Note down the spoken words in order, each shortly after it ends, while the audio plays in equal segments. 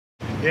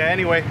Yeah,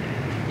 anyway,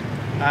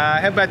 I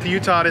head back to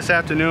Utah this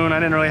afternoon. I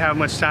didn't really have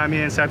much time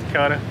here in South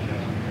Dakota.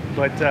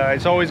 But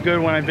it's always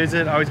good when I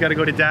visit. I always got to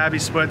go to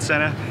Darby's Sports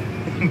Center.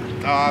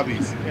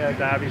 Darby's. Yeah,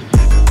 Darby's.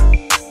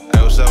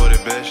 Hey, what's up with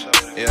it, bitch?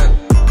 Yeah.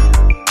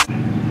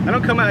 I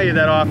don't come out here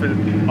that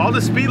often. All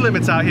the speed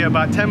limits out here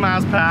about 10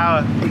 miles per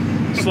hour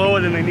slower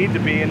than they need to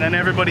be, and then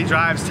everybody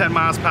drives 10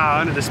 miles per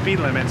hour under the speed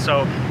limit.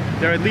 So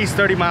they're at least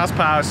 30 miles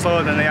per hour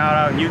slower than they are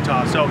out in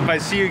Utah. So if I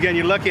see you again,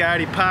 you're lucky I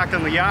already parked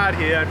on the yard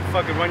here. I'd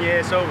fucking run your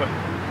ass over.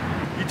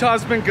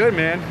 Utah's been good,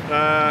 man.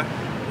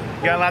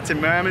 Got lots of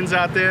Mormons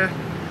out there.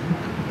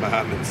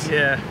 Mormons.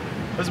 Yeah,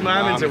 those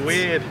Mormons are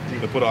weird.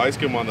 They put an ice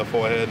cream on their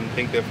forehead and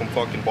think they're from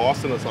fucking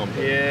Boston or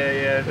something.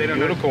 Yeah, they don't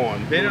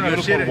unicorn. know. They don't know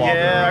shit.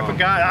 Yeah, I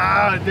forgot.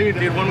 Ah, dude,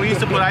 when we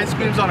used to put ice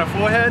creams on our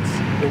foreheads.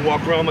 They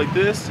walk around like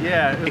this.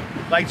 Yeah,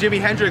 like Jimi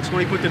Hendrix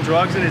when he put the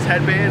drugs in his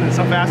headband. It's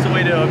some faster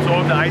way to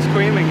absorb the ice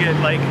cream and get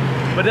like.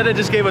 But then it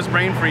just gave us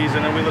brain freeze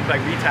and then we looked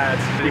like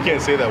retards. You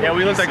can't say that. Yeah,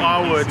 we looked like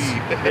Allwoods.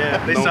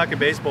 Yeah, they no, suck at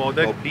baseball.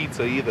 No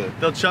pizza either.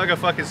 They'll chug a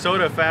fucking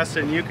soda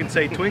faster than you can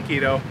say Twinkie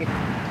though.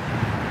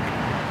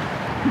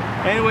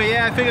 Anyway,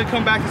 yeah, I figured I'd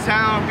come back to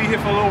town, be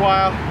here for a little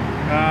while.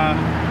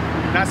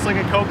 Not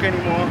slinging coke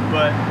anymore,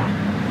 but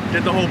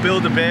did the whole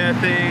Build a Bear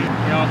thing.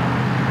 You know,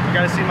 I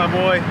got to see my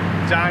boy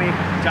Johnny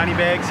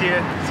Bags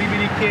here,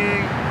 CBD King,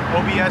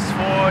 OBS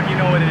Ford. You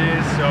know what it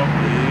is. So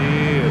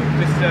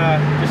yeah,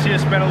 just here to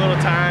spend a little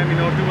time. You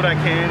know, do what I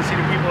can, see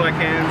the people I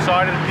can.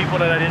 Sorry to the people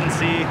that I didn't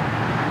see.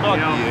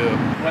 You know,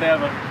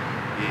 whatever.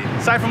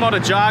 Aside from all the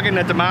jargon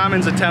that the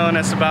Mormons are telling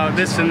us about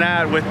this and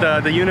that with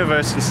the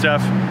universe and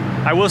stuff,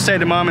 I will say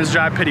the Mormons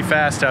drive pretty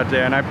fast out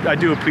there, and I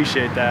do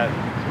appreciate that.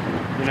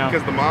 You know,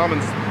 because the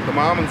Mormons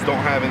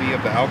don't have any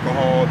of the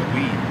alcohol, the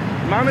weed.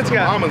 Mormons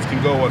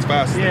can go as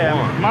fast as they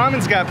want.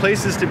 Mormons got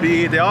places to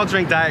be. They all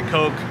drink Diet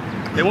Coke.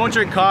 They won't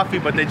drink coffee,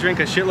 but they drink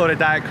a shitload of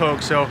Diet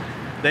Coke. So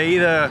they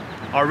either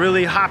are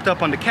really hopped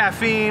up on the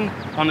caffeine,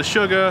 on the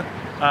sugar,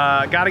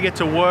 got to get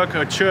to work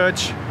or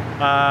church,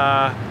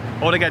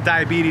 or they got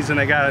diabetes and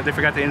they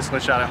forgot the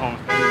insulin shot at home.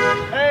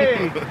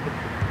 Hey,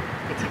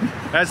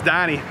 that's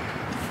Donnie.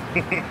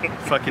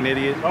 Fucking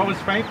idiot. Oh, was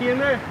Frankie in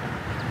there?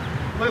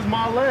 Where's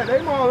Marlette?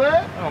 Hey,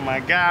 Marlette. Oh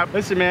my God.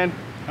 Listen, man,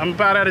 I'm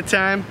about out of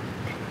time.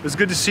 It was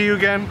good to see you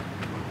again.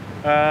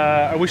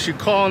 I wish you'd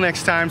call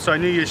next time so I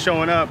knew you were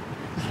showing up.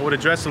 I would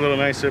have dressed a little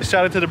nicer.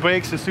 Shout out to the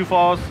Breaks in Sioux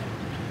Falls.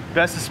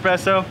 Best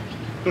espresso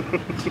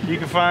you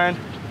can find.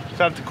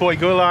 Shout out to Coy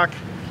Gurlock,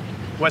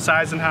 Wes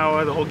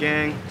Eisenhower, the whole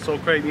gang, Soul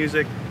Crate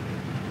Music.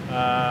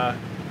 Yeah.